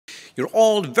You're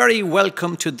all very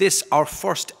welcome to this, our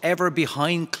first ever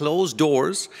behind closed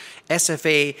doors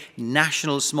SFA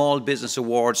National Small Business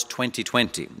Awards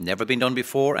 2020. Never been done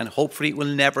before and hopefully it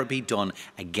will never be done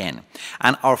again.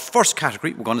 And our first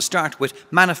category, we're going to start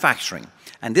with manufacturing.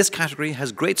 And this category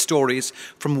has great stories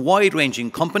from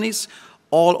wide-ranging companies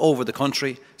all over the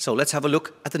country. So let's have a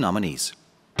look at the nominees.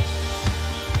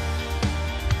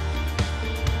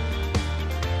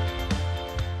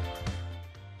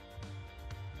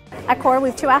 At Core, we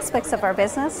have two aspects of our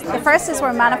business. The first is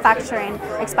we're manufacturing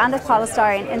expanded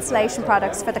polystyrene insulation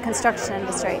products for the construction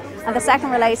industry, and the second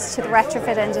relates to the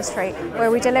retrofit industry, where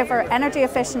we deliver energy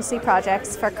efficiency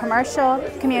projects for commercial,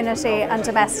 community and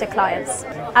domestic clients.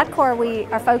 At Core, we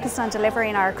are focused on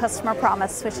delivering our customer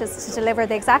promise, which is to deliver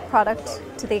the exact product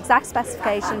to the exact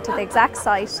specification, to the exact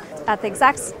site, at the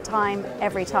exact time,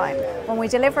 every time. When we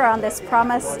deliver on this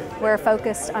promise, we're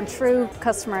focused on true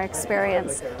customer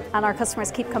experience, and our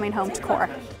customers keep coming home to Core.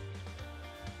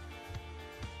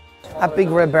 At Big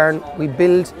Red Barn, we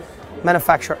build,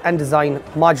 manufacture and design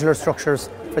modular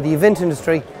structures for the event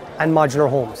industry and modular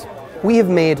homes. We have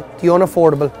made the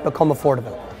unaffordable become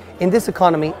affordable. In this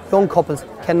economy, young couples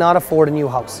cannot afford a new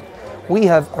house. We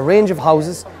have a range of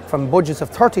houses from budgets of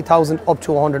 30,000 up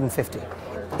to 150.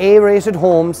 A-rated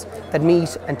homes that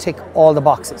meet and tick all the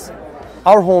boxes.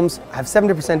 Our homes have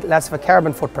 70% less of a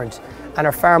carbon footprint and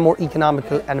are far more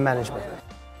economical and management.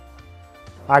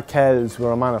 At Kells,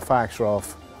 we're a manufacturer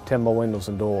of timber windows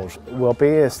and doors. We're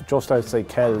based just outside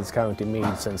Kells, County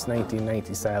Meath since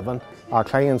 1997. Our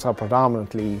clients are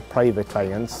predominantly private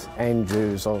clients, end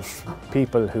users,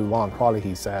 people who want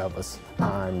quality service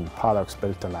and products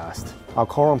built to last. Our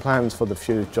current plans for the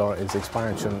future is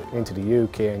expansion into the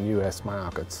UK and US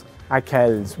markets. At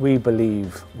Kells, we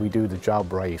believe we do the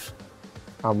job right,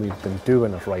 and we've been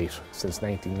doing it right since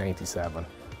 1997.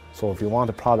 So if you want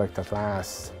a product that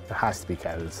lasts, it has to be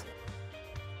Kells.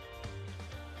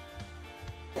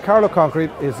 Carlow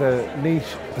Concrete is a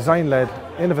niche, design-led,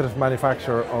 innovative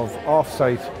manufacturer of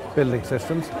off-site building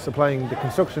systems, supplying the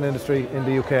construction industry in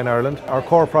the UK and Ireland. Our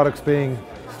core products being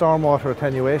stormwater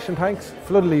attenuation tanks,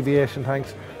 flood alleviation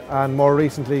tanks, and more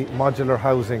recently modular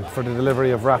housing for the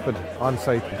delivery of rapid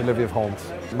on-site delivery of homes.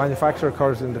 Manufacture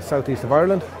occurs in the southeast of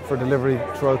Ireland for delivery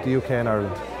throughout the UK and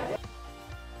Ireland.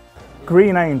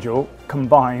 Green Angel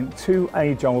combine two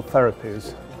age-old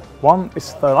therapies. One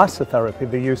is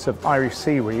thalassotherapy, the use of Irish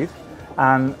seaweed,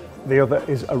 and the other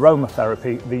is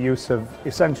aromatherapy, the use of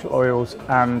essential oils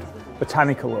and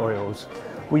botanical oils.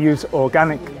 We use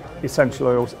organic essential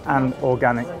oils and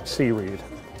organic seaweed.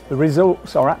 The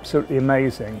results are absolutely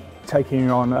amazing, taking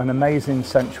you on an amazing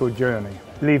sensual journey,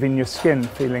 leaving your skin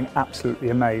feeling absolutely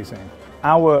amazing.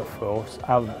 Our workforce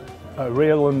have a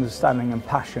real understanding and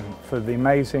passion for the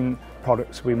amazing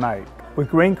products we make. With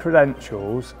green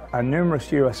credentials and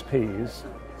numerous USPs,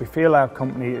 we feel our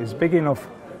company is big enough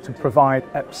to provide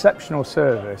exceptional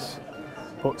service,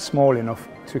 but small enough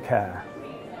to care.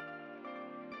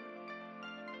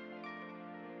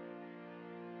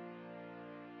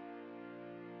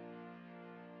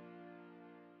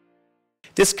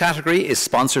 This category is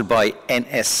sponsored by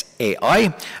NSAI,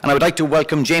 and I would like to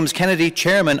welcome James Kennedy,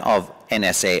 Chairman of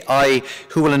NSAI,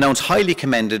 who will announce highly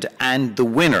commended and the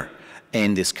winner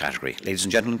in this category. Ladies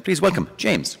and gentlemen, please welcome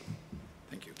James.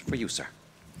 Thank you. For you, sir.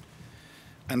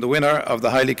 And the winner of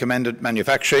the highly commended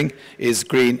manufacturing is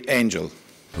Green Angel.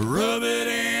 Rub it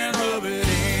in, rub it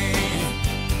in,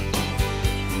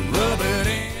 rub it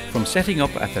in. From setting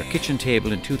up at their kitchen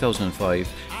table in 2005,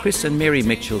 Chris and Mary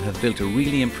Mitchell have built a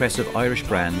really impressive Irish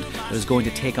brand that is going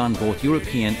to take on both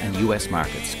European and US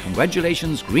markets.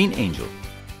 Congratulations, Green Angel.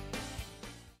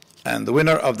 And the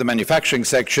winner of the manufacturing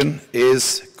section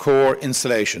is Core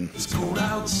Insulation. It's cold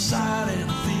outside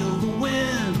and I feel the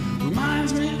wind.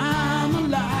 Reminds me I'm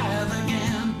alive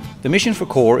again. The mission for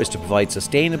Core is to provide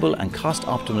sustainable and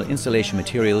cost-optimal insulation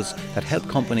materials that help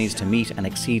companies to meet and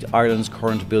exceed Ireland's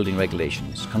current building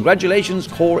regulations. Congratulations,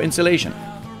 Core Insulation.